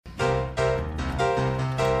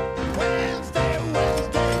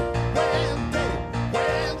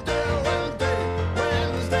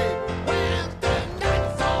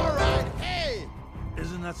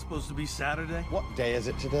be Saturday? What day is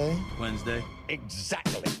it today? Wednesday.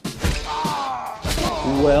 Exactly.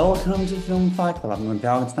 Welcome to Film Fight Club. I'm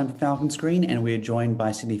Falcon, it's time for Falcon Screen, and we're joined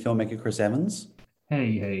by Sydney filmmaker Chris Evans.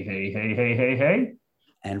 Hey.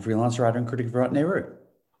 And freelance writer and critic Virat Nehru.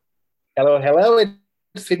 Hello.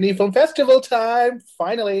 It's Sydney Film Festival time,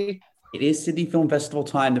 finally. It is Sydney Film Festival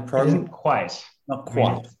time. The It program... isn't quite. Not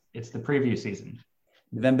quite. It's the preview season.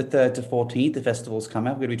 November 3rd to 14th, the festival's come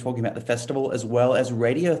out. We're going to be talking about the festival as well as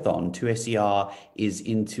Radiothon. 2SER is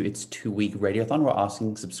into its 2-week Radiothon. We're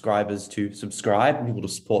asking subscribers to subscribe and people to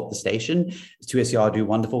support the station. 2SER do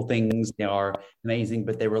wonderful things. They are amazing,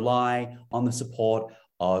 but they rely on the support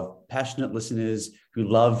of passionate listeners who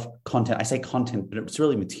love content. I say content, but it's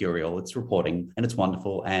really material. It's reporting and it's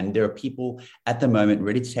wonderful. And there are people at the moment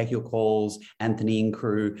ready to take your calls. Anthony and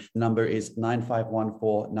crew, the number is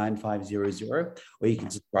 9514-9500, or you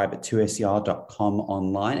can subscribe at 2ser.com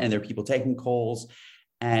online. And there are people taking calls.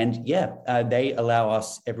 And they allow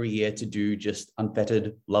us every year to do just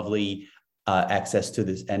unfettered, lovely access to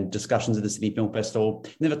this and discussions at the Sydney Film Festival.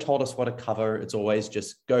 Never told us what to cover. It's always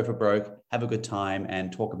just go for broke, have a good time,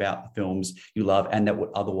 and talk about the films you love and that would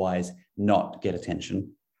otherwise not get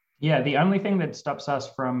attention. Yeah, the only thing that stops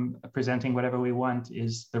us from presenting whatever we want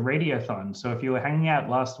is the Radiothon. So if you were hanging out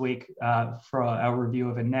last week for our review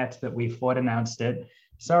of Annette that we Ford announced it,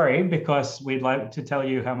 sorry, because we'd like to tell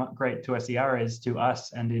you how great 2SER is to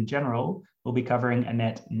us and in general. We'll be covering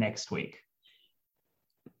Annette next week.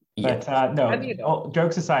 But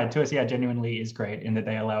jokes aside, 2SER genuinely is great in that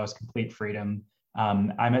they allow us complete freedom.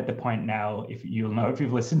 I'm at the point now, if you'll know if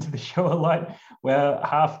you've listened to the show a lot, where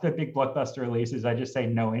half the big blockbuster releases, I just say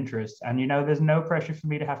no interest. And, there's no pressure for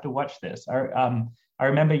me to have to watch this. I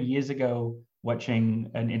remember years ago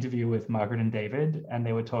watching an interview with Margaret and David, and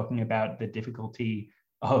they were talking about the difficulty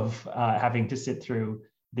of having to sit through,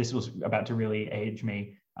 this was about to really age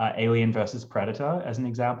me, Alien versus Predator as an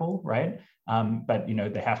example, right? But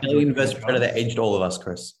they have to. Alien versus Predator aged all of us,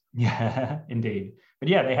 Chris. Yeah, indeed. But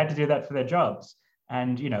yeah, they had to do that for their jobs.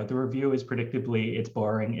 And the review is predictably, it's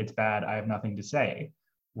boring, it's bad, I have nothing to say.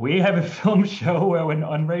 We have a film show where we're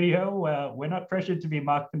on radio, where we're not pressured to be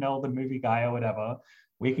Mark Pennell, the movie guy or whatever.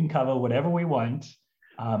 We can cover whatever we want.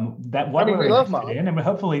 We're interested in, and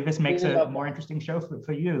hopefully this makes a more interesting show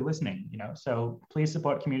for you listening. So please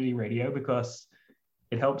support community radio because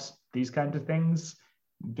it helps these kinds of things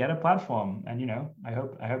get a platform. And I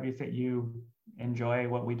hope you enjoy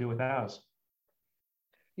what we do with ours.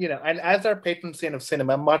 And as our patron saint of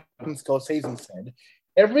cinema, Martin Scorsese said,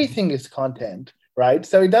 everything is content, right?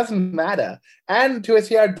 So it doesn't matter. And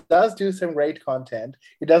 2SER does do some great content.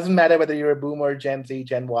 It doesn't matter whether you're a boomer, Gen Z,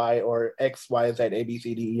 Gen Y, or X, Y, Z, A, B,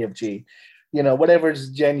 C, D, E, F, G, whatever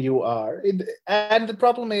gen you are. And the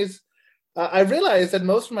problem is, I realized that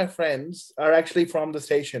most of my friends are actually from the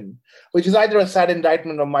station, which is either a sad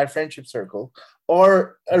indictment of my friendship circle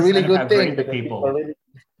or a really good thing.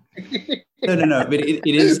 No, but it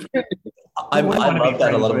is. I love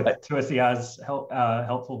that a lot of 2SER's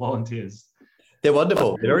helpful volunteers. They're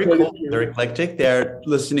wonderful. They're very cool. They're eclectic. They're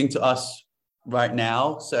listening to us right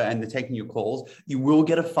now, and they're taking your calls. You will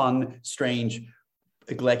get a fun, strange,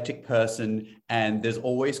 eclectic person, and there's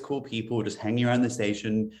always cool people just hanging around the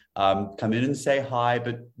station. Come in and say hi,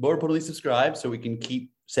 but more importantly, subscribe so we can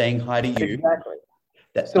keep saying hi to you. Exactly.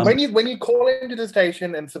 So when you call into the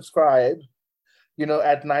station and subscribe,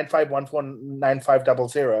 at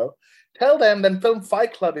 9514-9500, tell them then Film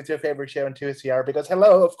Fight Club is your favorite show in 2SER because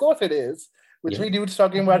hello, of course it is. With three dudes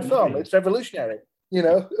talking about film, it's revolutionary.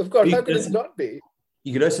 Of course, how could it not be?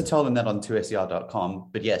 You could also tell them that on 2ser.com,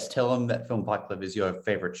 but yes, tell them that Film Fight Club is your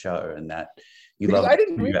favorite show and that you love it. I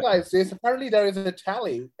didn't realize this. Apparently there is a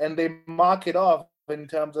tally and they mark it off in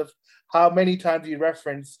terms of how many times you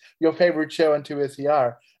reference your favorite show on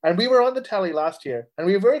 2SER. And we were on the tally last year and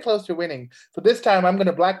we were very close to winning. So this time I'm going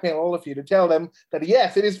to blackmail all of you to tell them that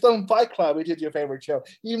yes, it is Film Fight Club, which is your favorite show.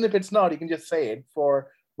 Even if it's not, you can just say it for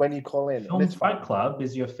when you call in. Film Fight Club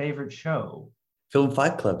is your favorite show. Film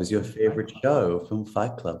Fight Club is your favorite show. Film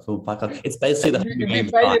Fight Club. It's basically the game.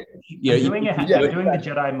 You're doing the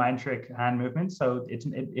Jedi mind trick hand movement. So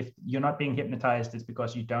if you're not being hypnotized, it's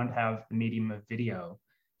because you don't have the medium of video.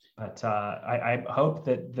 But I hope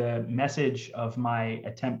that the message of my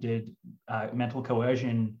attempted mental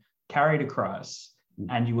coercion carried across,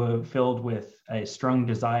 and you were filled with a strong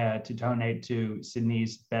desire to donate to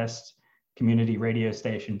Sydney's best community radio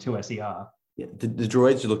station, 2SER. Yeah, the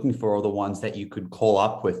droids you're looking for are the ones that you could call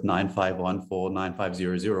up with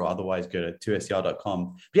 9514-9500, or otherwise go to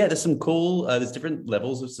 2ser.com. But yeah, there's some cool, there's different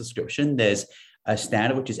levels of subscription. There's a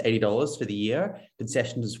standard, which is $80 for the year.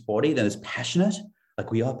 Concession is $40. Then there's passionate,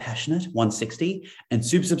 like We Are Passionate, $160, and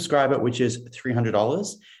Super Subscriber, which is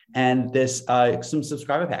 $300. And there's some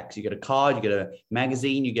subscriber packs. You get a card, you get a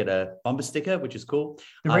magazine, you get a bumper sticker, which is cool.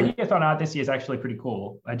 The Radiothon art this year is actually pretty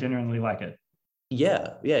cool. I genuinely like it.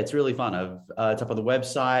 Yeah, it's really fun. It's up on the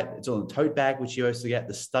website. It's on the tote bag, which you also get,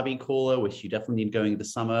 the stubby cooler, which you definitely need going into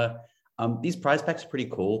summer. These prize packs are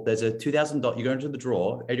pretty cool. There's a $2,000. You go into the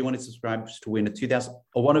draw. Everyone is subscribed to win a $2,000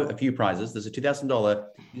 or one of a few prizes. There's a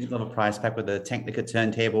 $2,000 a prize pack with a Technica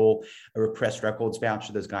turntable, a Repressed Records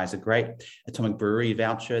voucher. Those guys are great. Atomic Brewery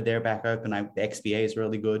voucher. They're back open. The XBA is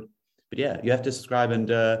really good. But yeah, you have to subscribe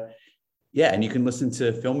and and you can listen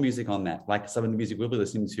to film music on that, like some of the music we'll be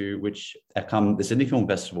listening to, which come the Sydney Film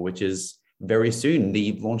Festival, which is very soon.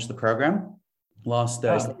 They launched the program last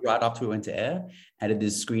Thursday, right after we went to air, and it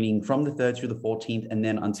is screening from the 3rd through the 14th, and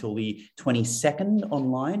then until the 22nd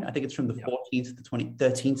online. I think it's from the 14th to the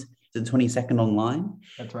 13th to the 22nd online.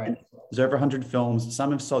 That's right. And there's over 100 films.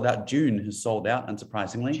 Some have sold out. June has sold out,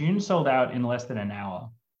 unsurprisingly. June sold out in less than an hour.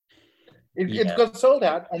 It got sold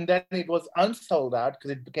out, and then it was unsold out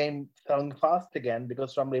because it became selling fast again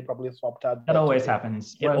because somebody probably swapped out. That always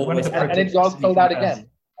happens. And it got sold out again.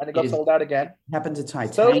 And it got sold out again. It happened to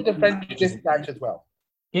Titanic. So did the French Dispatch as well.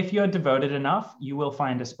 If you're devoted enough, you will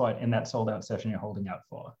find a spot in that sold out session you're holding out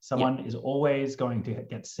for. Someone is always going to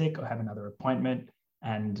get sick or have another appointment,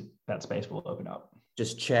 and that space will open up.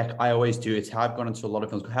 Just check. I always do. It's how I've got into a lot of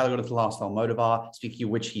films. How I got into Last Almodovar, speaking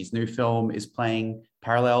of which, his new film is playing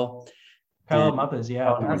Parallel. Parallel Mothers,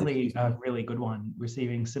 apparently a really good one,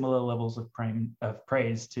 receiving similar levels of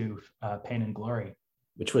praise to Pain and Glory.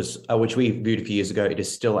 Which we viewed a few years ago. It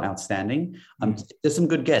is still outstanding. There's some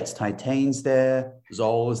good gets. Titane's there,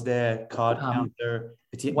 Zola's there, Card Counter.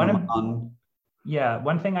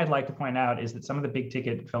 One thing I'd like to point out is that some of the big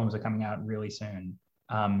ticket films are coming out really soon.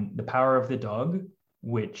 The Power of the Dog,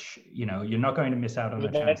 which you're not going to miss out on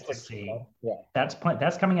a chance to see. Yeah.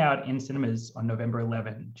 That's coming out in cinemas on November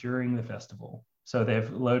 11 during the festival. So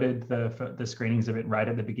they've loaded the screenings of it right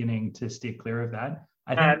at the beginning to steer clear of that.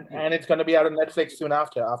 And it's going to be out on Netflix soon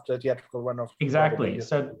after the theatrical run of. Exactly.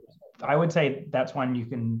 So I would say that's one you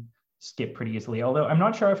can skip pretty easily. Although I'm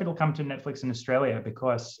not sure if it'll come to Netflix in Australia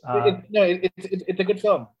because it's a good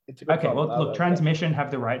film. It's a good film. Well, look, Transmission have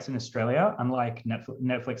the rights in Australia, unlike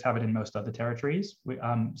Netflix have it in most other territories.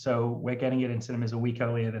 So we're getting it in cinemas a week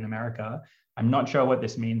earlier than America. I'm not sure what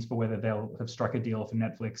this means for whether they'll have struck a deal for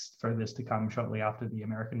Netflix for this to come shortly after the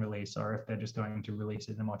American release, or if they're just going to release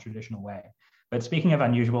it in a more traditional way. But speaking of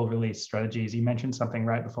unusual release strategies, you mentioned something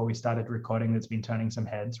right before we started recording that's been turning some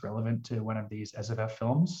heads relevant to one of these SFF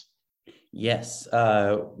films. Yes,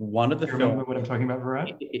 one of the films. Remember what I'm talking about,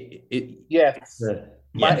 Virat? Yes.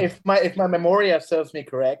 If my memoria serves me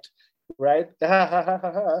correct, right?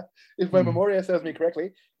 If my memoria serves me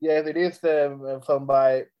correctly, yes, it is the film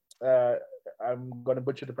by. I'm going to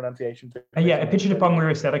butcher the pronunciation. Apichatpong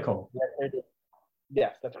Weerasethakul.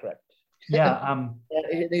 Yes, that's correct. Yeah.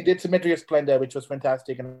 He did Symmetry of Splendor, which was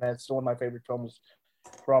fantastic, and it's one of my favorite films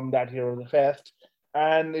from that year of the fest.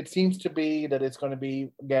 And it seems to be that it's going to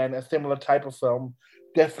be, again, a similar type of film,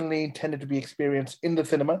 definitely intended to be experienced in the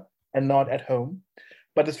cinema and not at home.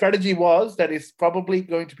 But the strategy was that it's probably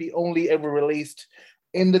going to be only ever released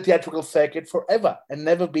in the theatrical circuit forever and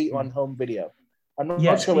never be on home video. I'm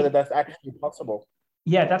not sure whether that's actually possible.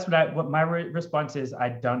 Yeah, that's what my response is. I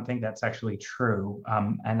don't think that's actually true.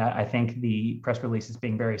 And I think the press release is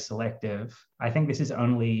being very selective. I think this is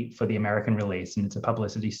only for the American release, and it's a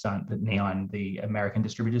publicity stunt that Neon, the American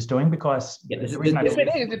distributor, is doing because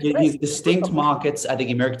these distinct markets. I think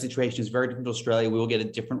the American situation is very different to Australia. We will get a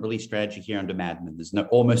different release strategy here under Madman. There's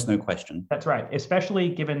almost no question. That's right, especially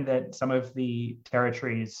given that some of the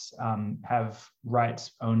territories have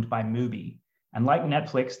rights owned by Mubi. And like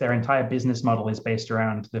Netflix, their entire business model is based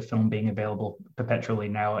around the film being available perpetually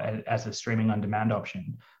now as a streaming on-demand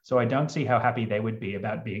option. So I don't see how happy they would be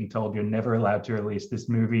about being told you're never allowed to release this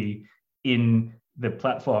movie in the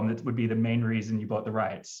platform that would be the main reason you bought the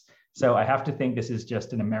rights. So I have to think this is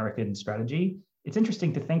just an American strategy. It's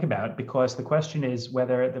interesting to think about because the question is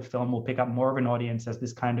whether the film will pick up more of an audience as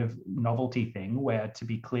this kind of novelty thing where, to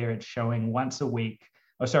be clear, it's showing once a week.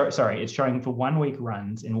 It's showing for 1 week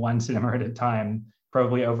runs in one cinema at a time,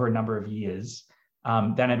 probably over a number of years,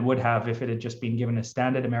 than it would have if it had just been given a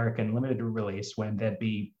standard American limited release when there'd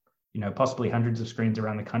be, possibly hundreds of screens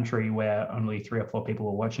around the country where only 3 or 4 people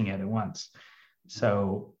were watching it at once.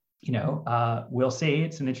 So we'll see.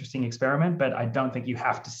 It's an interesting experiment, but I don't think you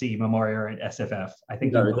have to see Memoria at SFF. I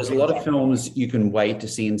think there's a lot of films you can wait to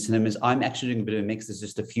see in cinemas. I'm actually doing a bit of a mix. There's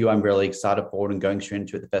just a few I'm really excited for and going straight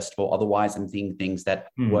into at the festival. Otherwise, I'm seeing things that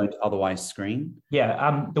won't otherwise screen.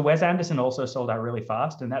 Yeah, the Wes Anderson also sold out really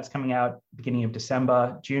fast, and that's coming out beginning of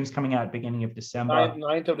December. June's coming out beginning of December.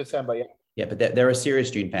 9th of December, yeah. Yeah, but there are serious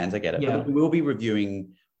June fans. I get it. Yeah. But we will be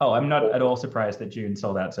reviewing. Oh, I'm not at all surprised that June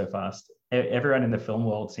sold out so fast. Everyone in the film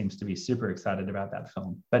world seems to be super excited about that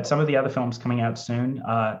film. But some of the other films coming out soon,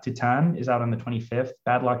 Titan is out on the 25th,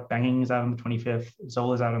 Bad Luck Banging is out on the 25th,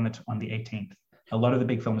 Zola is out on the 18th. A lot of the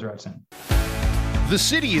big films are out soon. The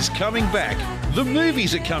city is coming back, the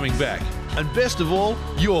movies are coming back, and best of all,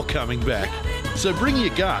 you're coming back. So bring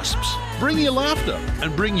your gasps, bring your laughter,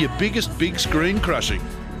 and bring your biggest big screen crushing.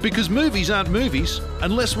 Because movies aren't movies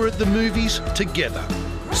unless we're at the movies together.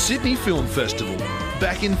 Sydney Film Festival,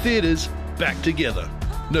 back in theatres, back together.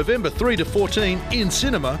 November 3 to 14 in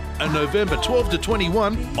cinema and November 12 to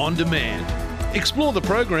 21 on demand. Explore the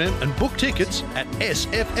program and book tickets at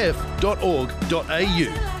sff.org.au.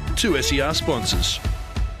 2SER sponsors.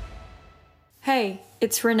 Hey,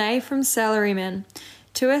 it's Renee from Salaryman.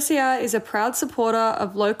 2SER is a proud supporter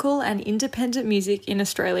of local and independent music in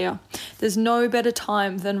Australia. There's no better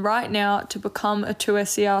time than right now to become a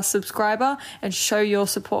 2SER subscriber and show your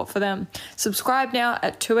support for them. Subscribe now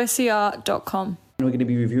at 2ser.com. We're going to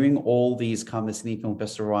be reviewing all these come the Sydney Film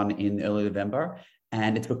Festival run in early November.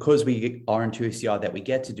 And it's because we are in 2SER that we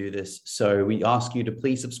get to do this. So we ask you to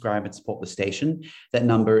please subscribe and support the station. That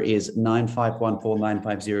number is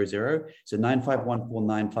 95149500. So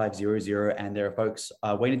 95149500. And there are folks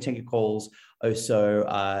waiting to take your calls. Also,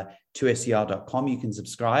 2ser.com. You can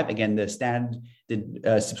subscribe. Again, the standard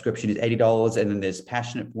subscription is $80. And then there's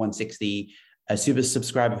Passionate for $160, a super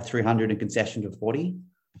subscriber for $300, and concession for $40.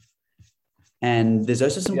 And there's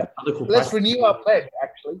also some other cool Let's renew our pledge,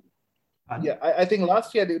 actually. Yeah, I think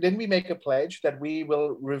last year, didn't we make a pledge that we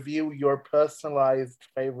will review your personalized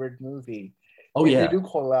favorite movie? Oh, yeah. We do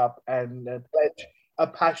call up and pledge a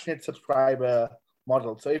passionate subscriber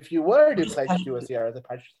model. So if you were to pledge to us here as a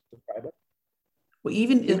passionate subscriber, well,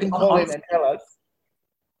 even you can call in and tell us.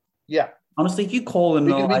 Yeah. Honestly, if you call and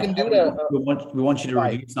we want you to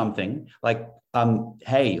review something, like,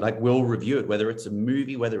 hey, like we'll review it, whether it's a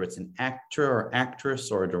movie, whether it's an actor or actress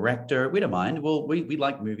or a director, we don't mind. We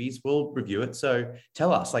like movies, we'll review it. So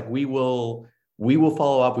tell us, like we will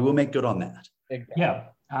follow up, we will make good on that. Exactly. Yeah.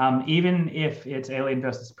 Even if it's Alien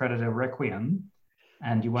versus Predator Requiem,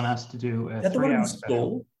 and you want us to do a 3-hour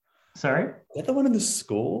special. Sorry? Is that the one in the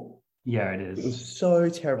school? Yeah, it is. It was so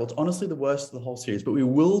terrible. It's honestly the worst of the whole series, but we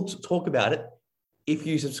will talk about it if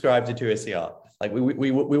you subscribe to 2SER. Like we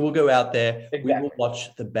will go out there. Exactly. We will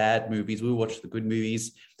watch the bad movies. We will watch the good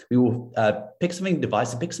movies. We will pick something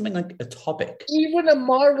divisive, pick something like a topic. Even a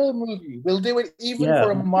Marvel movie. We'll do it for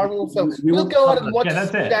a Marvel film. We'll go out and watch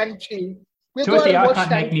Shang-Chi. 2SER can't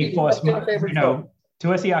make me force me,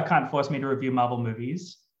 2SER can't force me to review Marvel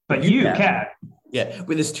movies, but you can. Yeah,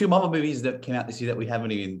 but there's 2 Marvel movies that came out this year that we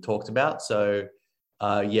haven't even talked about. So,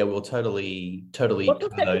 we'll totally. What's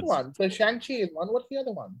the second one? So Shang-Chi is one. What's the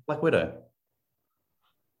other one? Black Widow.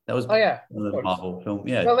 That was the Marvel film.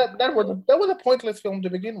 Yeah. Well, that was a pointless film to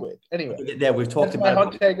begin with. Anyway. Yeah, we've talked about. My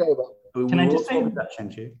hot take over. Can I just say about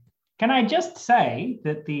Shang-Chi? Can I just say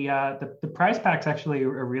that the prize packs actually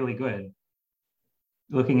are really good?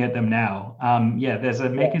 Looking at them now, there's a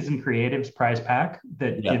Makers and Creatives prize pack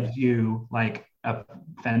that gives you like a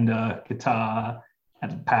Fender guitar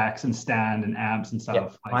and packs and stand and amps and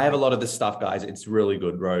stuff. Yeah. I have a lot of this stuff, guys. It's really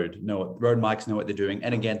good. Rode mics know what they're doing.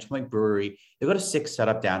 And again, Atomic Brewery, they've got a sick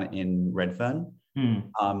setup down in Redfern.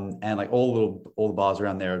 And like all the bars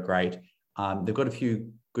around there are great. They've got a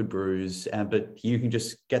few good brews, but you can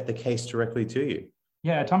just get the case directly to you.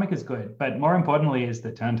 Yeah, Atomic is good, but more importantly is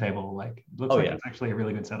the turntable. Like, looks like it's actually a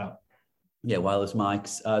really good setup. Yeah, wireless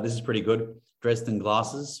mics. This is pretty good. Dresden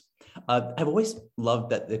glasses. I've always loved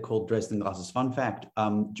that they're called Dresden glasses. Fun fact,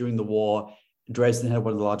 during the war, Dresden had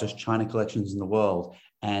one of the largest china collections in the world,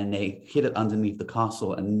 and they hid it underneath the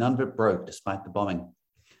castle, and none of it broke despite the bombing.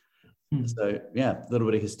 So, yeah, a little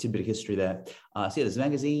bit of tidbit of history there. There's a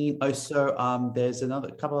magazine. Also, there's a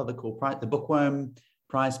couple other cool the Bookworm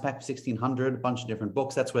prize pack for $1,600, a bunch of different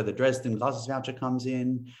books. That's where the Dresden Glasses voucher comes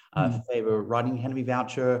in. Faber Writing Academy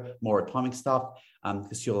voucher, more Atomic stuff,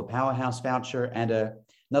 Casula Powerhouse voucher, and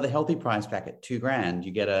another healthy prize pack at $2,000.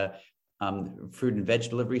 You get a fruit and veg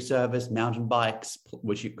delivery service, mountain bikes,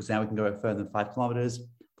 because now we can go further than 5 kilometers.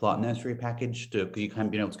 Plant nursery package because you haven't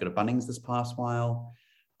been able to go to Bunnings this past while.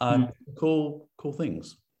 Cool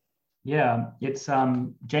things. Yeah, it's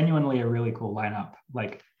genuinely a really cool lineup.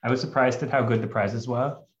 Like, I was surprised at how good the prizes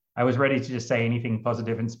were. I was ready to just say anything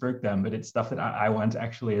positive and spook them, but it's stuff that I want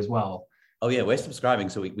actually as well. Oh yeah, we're subscribing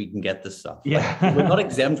so we can get this stuff. Yeah. Like, we're not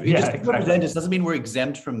exempt. Yeah, Just exactly. represent us doesn't mean we're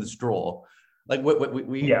exempt from this draw. Like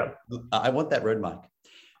we Yeah. I want that road mic.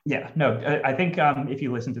 Yeah, no, I think if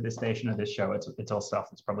you listen to this station or this show, it's all stuff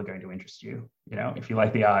that's probably going to interest you. You know, if you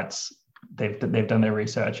like the arts, they've done their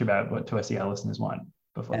research about what 2SER listeners want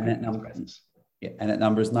before And picking that these prizes. Yeah, and that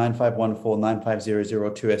number is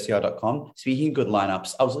 9514-9500-2ser.com. Speaking of good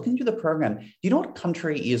lineups, I was looking through the program. Do you know what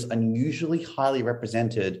country is unusually highly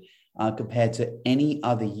represented compared to any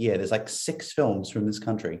other year? There's like 6 films from this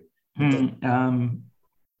country. Is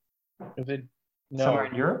it Somewhere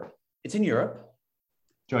in Europe, It's in Europe,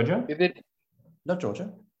 Georgia, Is it not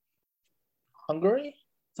Georgia. Hungary?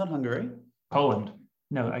 It's not Hungary. Poland.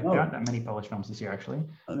 No, there No. aren't that many Polish films this year, actually.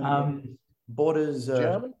 Borders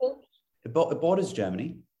German films? it borders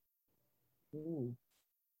Germany. Ooh.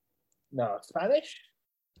 No, Spanish?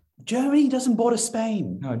 Germany doesn't border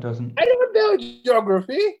Spain. No, it doesn't. I don't know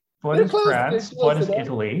geography. Borders close, France, they're close borders enough.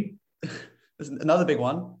 Italy. There's another big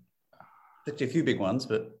one. Actually, a few big ones,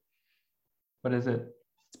 but What is it?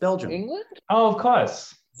 it's Belgium. England? Oh, of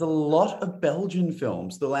course. There's a lot of Belgian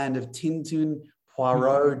films, the land of Tintin,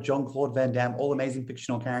 Poirot, Jean-Claude Van Damme, all amazing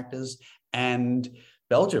fictional characters, and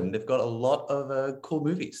Belgium. They've got a lot of cool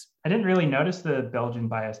movies. I didn't really notice the Belgian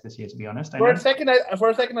bias this year, to be honest. For a second, I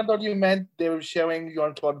thought you meant they were showing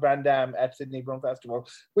Jean-Claude Van Damme at Sydney Film Festival,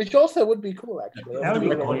 which also would be cool, actually. That would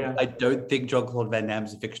be cool, yeah. I don't think Jean-Claude Van Damme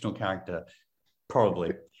is a fictional character.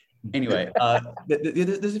 Probably. Anyway,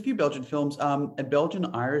 there's a few Belgian films. A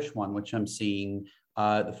Belgian-Irish one, which I'm seeing,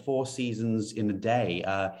 The Four Seasons in a Day,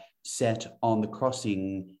 set on the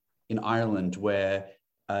crossing in Ireland, where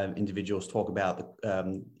individuals talk about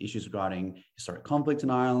the issues regarding historic conflict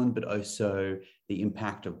in Ireland, but also the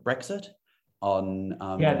impact of Brexit on...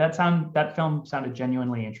 that film sounded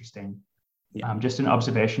genuinely interesting. Yeah. Just an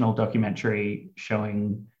observational documentary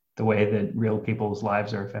showing the way that real people's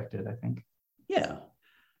lives are affected, I think. Yeah.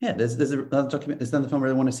 There's another document. There's another film I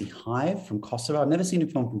really want to see, Hive from Kosovo. I've never seen a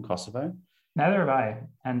film from Kosovo. Neither have I.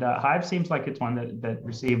 And Hive seems like it's one that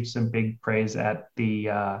received some big praise at the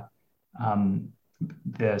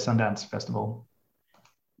Sundance Festival.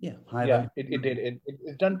 Yeah, Hive. Yeah, it did.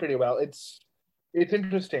 It's done pretty well. It's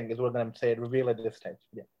interesting, is what I'm saying. Reveal at this stage.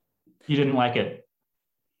 Yeah. You didn't like it.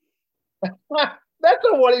 That's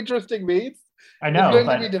not what interesting means. I know, It's going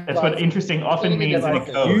but to be that's what divisive. interesting often It's going to be means in a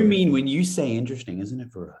divisive. code. You mean when you say interesting, isn't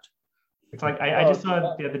it, Farad? It's like I just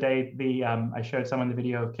saw the other day I showed someone the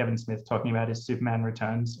video of Kevin Smith talking about his Superman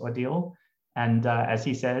Returns ordeal, and as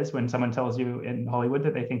he says, when someone tells you in Hollywood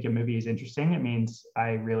that they think your movie is interesting, it means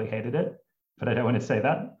I really hated it, but I don't want to say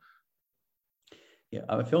that. Yeah,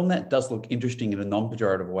 a film that does look interesting in a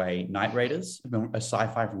non-pejorative way, Night Raiders, a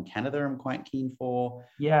sci-fi from Canada I'm quite keen for.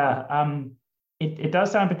 Yeah, it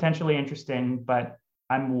does sound potentially interesting, but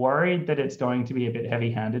I'm worried that it's going to be a bit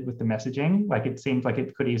heavy-handed with the messaging. Like, it seems like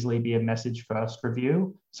it could easily be a message first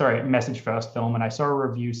film, and I saw a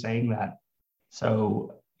review saying that.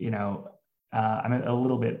 So, I'm a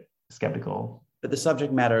little bit skeptical. But the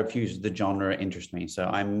subject matter fuses the genre interests me, so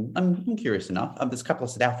I'm curious enough. There's a couple of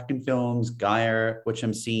South African films, Gaia, which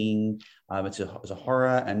I'm seeing. It's a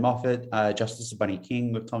horror, and Moffat, Justice of Bunny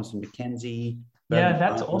King with Thompson McKenzie. Yeah,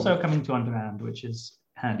 that's also coming to on demand, which is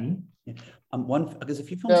handy. Yeah. There's a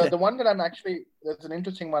few films. The one that there's an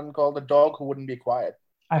interesting one called The Dog Who Wouldn't Be Quiet.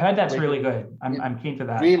 I heard that's really good. I'm keen for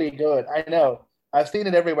that. Really good. I know. I've seen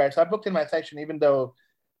it everywhere. So I booked in my section, even though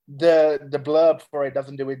the blurb for it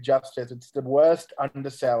doesn't do it justice. It's the worst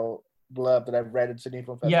undersell blurb that I've read at Sydney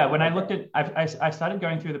Film Festival. Yeah, when I looked at, I started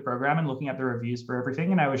going through the program and looking at the reviews for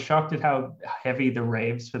everything, and I was shocked at how heavy the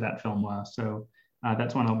raves for that film were. So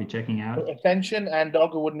that's one I'll be checking out. Ascension and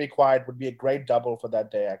Dog Who Wouldn't Be Quiet would be a great double for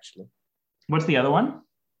that day, actually. What's the other one?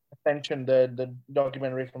 Ascension, the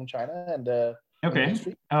documentary from China, and Okay.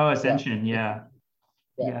 History. Oh, Ascension. Yeah.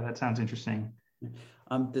 Yeah, that sounds interesting.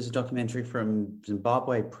 There's a documentary from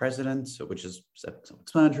Zimbabwe President, which is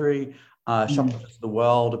self-explanatory. Shoplifters of the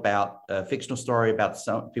World, about a fictional story about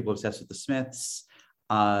some people obsessed with the Smiths.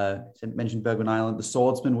 Mentioned Bergman Island. The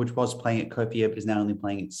Swordsman, which was playing at Copia, but is now only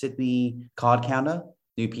playing at Sydney. Card Counter,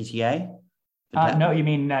 new PTA. No, you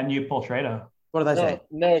mean new Paul Schrader. What did I say?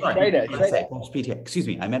 No, Schrader. Paul PTA. Excuse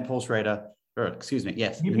me, I meant Paul Schrader. Excuse me,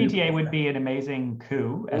 yes. New PTA would be an amazing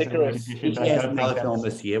coup as a late Licorice. edition, but He I has don't another think film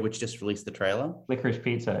that's this year, which just released the trailer. Licorice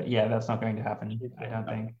Pizza. Yeah, that's not going to happen, I don't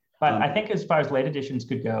think. But I think as far as late editions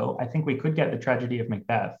could go, I think we could get The Tragedy of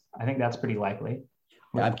Macbeth. I think that's pretty likely.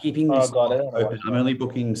 Yeah, I'm keeping Oh, this God, I don't know open. I'm only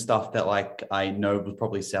booking stuff that I know will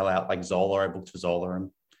probably sell out, like Zola. I booked for Zola,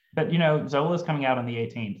 and But, you know, Zola's coming out on the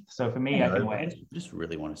 18th. So for me, I can wait. I just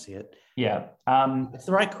really want to see it. Yeah. It's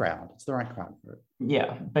the right crowd. It's the right crowd for it.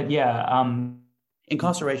 Yeah. But yeah.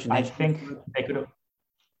 Incarceration. I think they could have.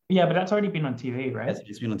 Yeah, but that's already been on TV, right?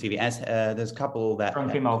 It's been on TV. As there's a couple that strong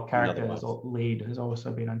female characters or lead has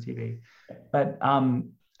also been on TV. But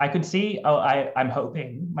I could see. I'm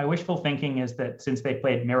hoping. My wishful thinking is that since they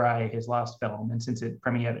played Mirai, his last film, and since it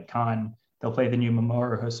premiered at Cannes, they'll play the new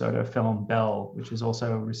Mamoru Hosoda film Belle, which has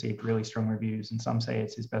also received really strong reviews, and some say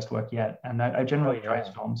it's his best work yet. And I generally enjoy his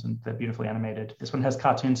films, and they're beautifully animated. This one has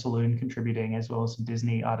Cartoon Saloon contributing as well as some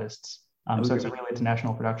Disney artists. So it's a real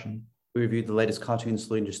international production. We reviewed the latest Cartoon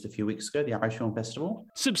Saloon just a few weeks ago, the Irish Film Festival.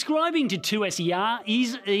 Subscribing to 2SER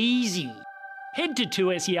is easy. Head to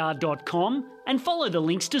 2ser.com and follow the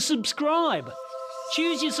links to subscribe.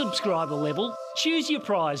 Choose your subscriber level, choose your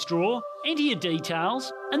prize draw, enter your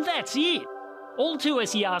details, and that's it. All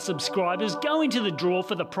 2SER subscribers go into the draw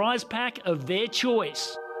for the prize pack of their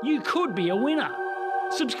choice. You could be a winner.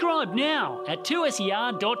 Subscribe now at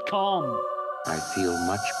 2ser.com. I feel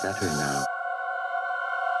much better now.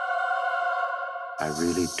 I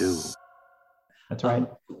really do. That's right.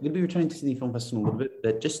 We're going to be returning to Sydney Film Festival a little bit,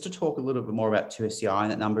 but just to talk a little bit more about 2SER,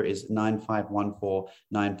 and that number is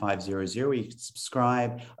 9514-9500, where you can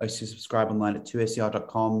subscribe. Also subscribe online at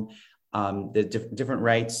 2ser.com. There's different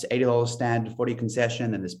rates, $80 standard, $40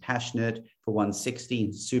 concession, and there's Passionate for $160,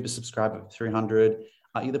 and Super Subscriber for $300.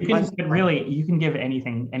 You can give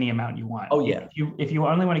anything, any amount you want. Oh, yeah. If you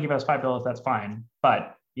only want to give us $5, that's fine.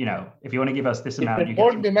 But you know, if you want to give us this amount, it's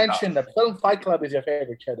important to mention that Film Fight Club is your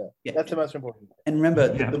favorite cheddar. Yeah. That's the most important. And remember,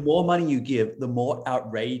 the more money you give, the more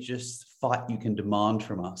outrageous fight you can demand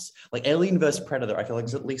from us. Like Alien vs Predator, I feel like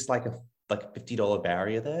there's at least like a $50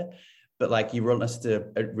 barrier there. But like you want us to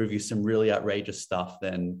review some really outrageous stuff,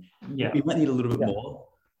 then we might need a little bit more.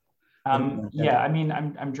 I mean,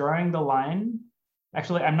 I'm drawing the line.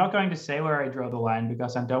 Actually, I'm not going to say where I draw the line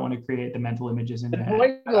because I don't want to create the mental images in your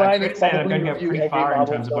head. I'm going to go pretty far in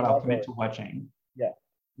terms of what I'll commit to watching.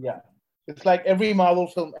 Yeah. It's like every Marvel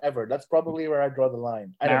film ever. That's probably where I draw the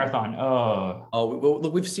line. Marathon. Well,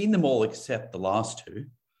 look, we've seen them all except the last two.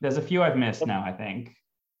 There's a few I've missed now, I think.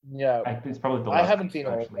 Yeah. It's probably the last. I haven't seen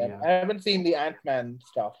all of them. I haven't seen the Ant-Man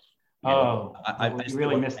stuff. You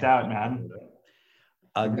really missed out, man.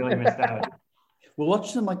 You really missed out. We'll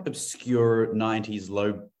watch some like obscure 90s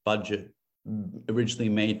low budget, originally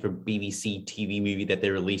made for BBC TV movie that they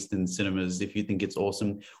released in cinemas. If you think it's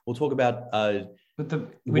awesome, we'll talk about which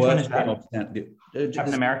one is that?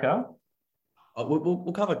 Captain America?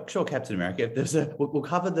 We'll cover Captain America. If there's we'll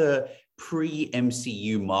cover the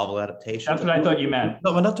pre-MCU Marvel adaptation. That's what I thought you meant.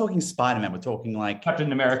 No, we're not talking Spider-Man. We're talking like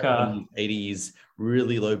Captain America, 80s,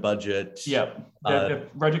 really low budget. Yep. The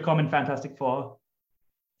Roger Corman Fantastic Four.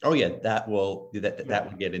 Oh yeah, that we'll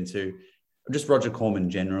get into. Just Roger Corman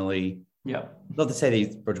generally. Yeah. Not to say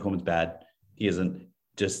that Roger Corman's bad. He isn't.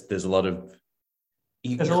 Just there's a lot of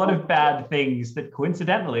bad things that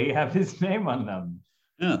coincidentally have his name on them.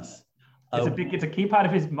 Yes. It's a key part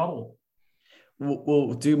of his model.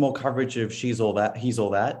 We'll do more coverage of She's All That, He's All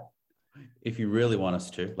That, if you really want us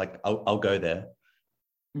to. Like I'll go there.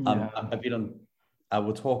 Yeah. I've been on.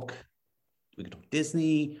 We'll talk. We can talk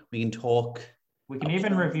Disney. We can talk. We can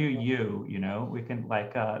even review You. You know, we can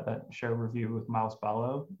like that show review with Miles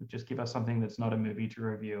Barlow. Just give us something that's not a movie to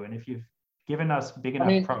review. And if you've given us big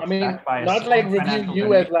enough props, not like review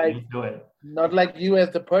you as like do it. Not like you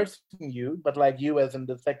as the person you, but like you as in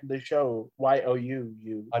the show. YOU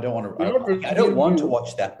you. I don't want to. I don't want to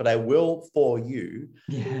watch that, but I will for you.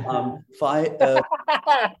 Yeah. Well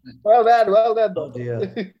done. Oh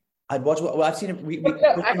dear. I'd watch. Well, I've seen it.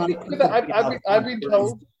 I've been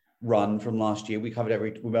told. Run from last year. We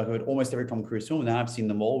covered almost every Tom Cruise film. Now I've seen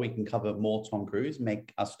them all. We can cover more Tom Cruise.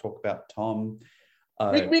 Make us talk about Tom.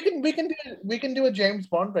 We can do a James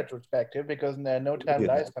Bond retrospective because No Time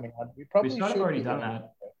Dies coming on. We probably should have already done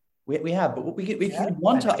that. We have, but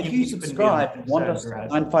if you subscribe,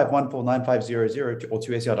 9514-9500 or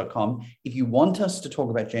 2ser.com. If you want us to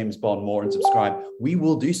talk about James Bond more and subscribe, we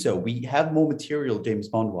will do so. We have more material James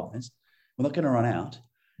Bond wise. We're not going to run out.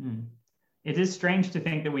 It is strange to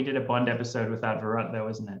think that we did a Bond episode without Varut, though,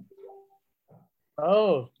 isn't it?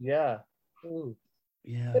 Oh, yeah. Ooh.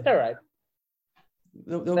 Yeah. It's all right.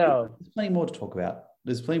 There's plenty more to talk about.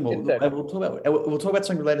 There's plenty more. We'll talk about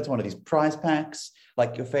something related to one of these prize packs,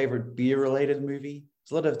 like your favorite beer-related movie.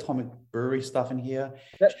 There's a lot of Atomic Brewery stuff in here.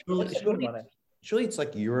 Surely it's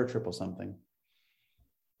like Eurotrip or something.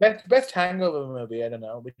 Best hangover movie, I don't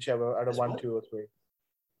know, whichever, out of 1, 2, or 3.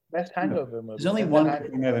 Best hangover movie. There's only one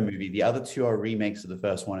hangover movie. The other two are remakes of the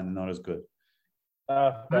first one and they're not as good.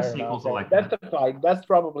 Most sequels are like that's the fight. That's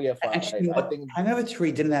probably a fight. Actually, I think Hangover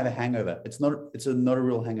 3 didn't have a hangover. It's not a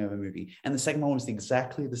real hangover movie. And the second one was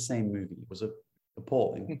exactly the same movie. It was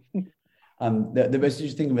appalling. The most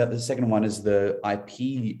interesting thing about the second one is the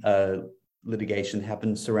IP litigation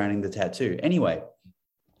happened surrounding the tattoo. Anyway,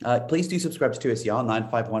 please do subscribe to 2SER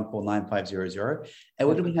 95149500. And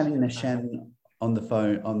we're going to be having Nishen on the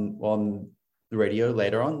phone on the radio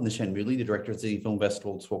later on. Nishen Mooley, the director of the City Film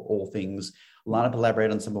Festival, to talk all things, line-up, elaborate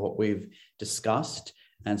on some of what we've discussed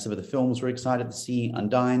and some of the films we're excited to see.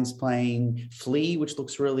 Undyne's playing, Flea, which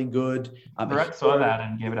looks really good. Brett saw that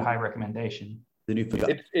and gave it a high recommendation. The new film.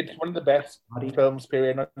 it's one of the best films,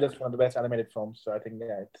 period. Not just one of the best animated films. So I think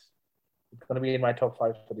it's going to be in my top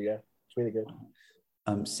 5 for the year. It's really good.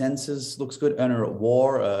 Senses looks good. Earner at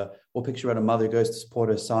War, War picture about a mother who goes to support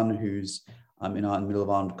her son who's in the middle of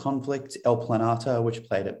armed conflict. El Planeta, which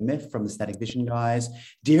played at MIF from the Static Vision guys.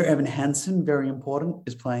 Dear Evan Hansen, very important,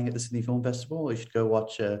 is playing at the Sydney Film Festival. You should go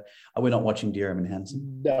watch. We're not watching Dear Evan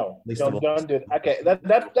Hansen. No, don't do it. Okay,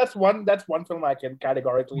 that's one film I can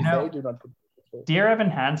categorically say do not put. Dear Evan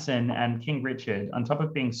Hansen and King Richard, on top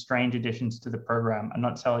of being strange additions to the program, are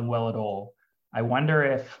not selling well at all. I wonder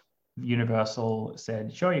if Universal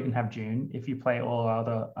said, sure, you can have June if you play all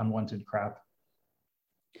other unwanted crap.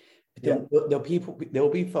 There'll be for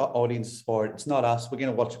audiences for it. It's not us. We're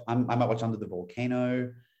going to watch. I might watch Under the Volcano.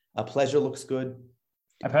 Pleasure looks good.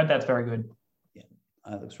 I've heard that's very good. Yeah,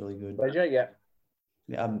 it looks really good. Pleasure, yeah.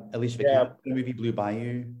 Alicia Vikander, the movie Blue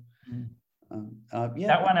Bayou.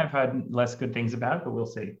 That one I've heard less good things about, but we'll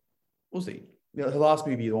see. We'll see. Her last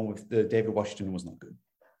movie, the one with David Washington, was not good.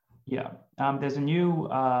 Yeah. There's a new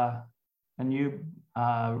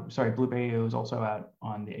Blue Bayou is also out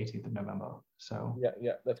on the 18th of November. So yeah.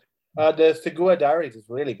 The Segura Diaries is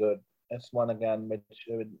really good. That's one again with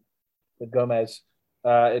Gomez.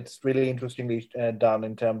 It's really interestingly done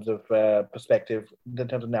in terms of perspective, in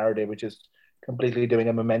terms of narrative, which is completely doing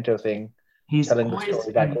a Memento thing. He's telling the always story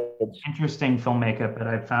an backwards. interesting filmmaker, but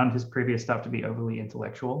I found his previous stuff to be overly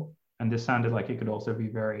intellectual, and this sounded like it could also be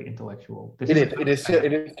very intellectual. It is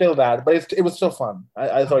still that, but it was still fun.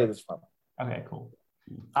 I thought it was fun. Okay, cool.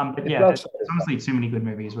 But yeah, there's honestly too many good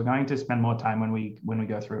movies. We're going to spend more time when we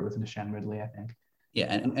go through it with Nishen Ridley, I think.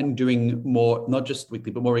 Yeah, and doing more, not just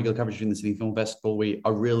weekly, but more regular coverage during the Sydney Film Festival. We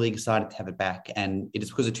are really excited to have it back, and it is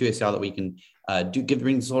because of 2SR that we can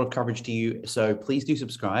bring this sort of coverage to you. So please do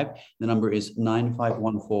subscribe. The number is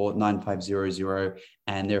 9514-9500,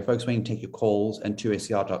 and there are folks waiting to take your calls at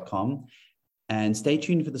 2SR.com. And stay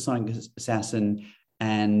tuned for the Sonic Assassin.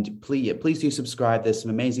 And please do subscribe. There's some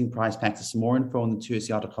amazing prize packs. There's some more info on the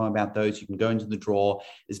 2SR.com about those. You can go into the draw.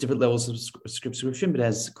 There's different levels of subscription, but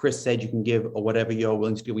as Chris said, you can give or whatever you're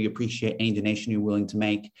willing to do. We appreciate any donation you're willing to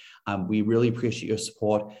make. We really appreciate your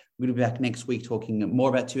support. We're going to be back next week talking more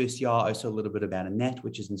about 2SR, also a little bit about Annette,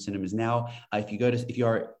 which is in cinemas now. If you're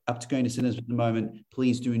up to going to cinemas at the moment,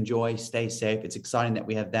 please do enjoy. Stay safe. It's exciting that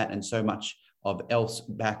we have that and so much of else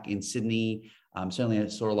back in Sydney. Certainly I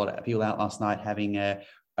saw a lot of people out last night having a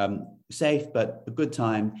safe but a good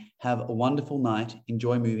time. Have a wonderful night.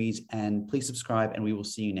 Enjoy movies, and please subscribe, and we will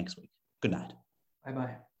see you next week. Good night.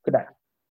 Bye-bye. Good night.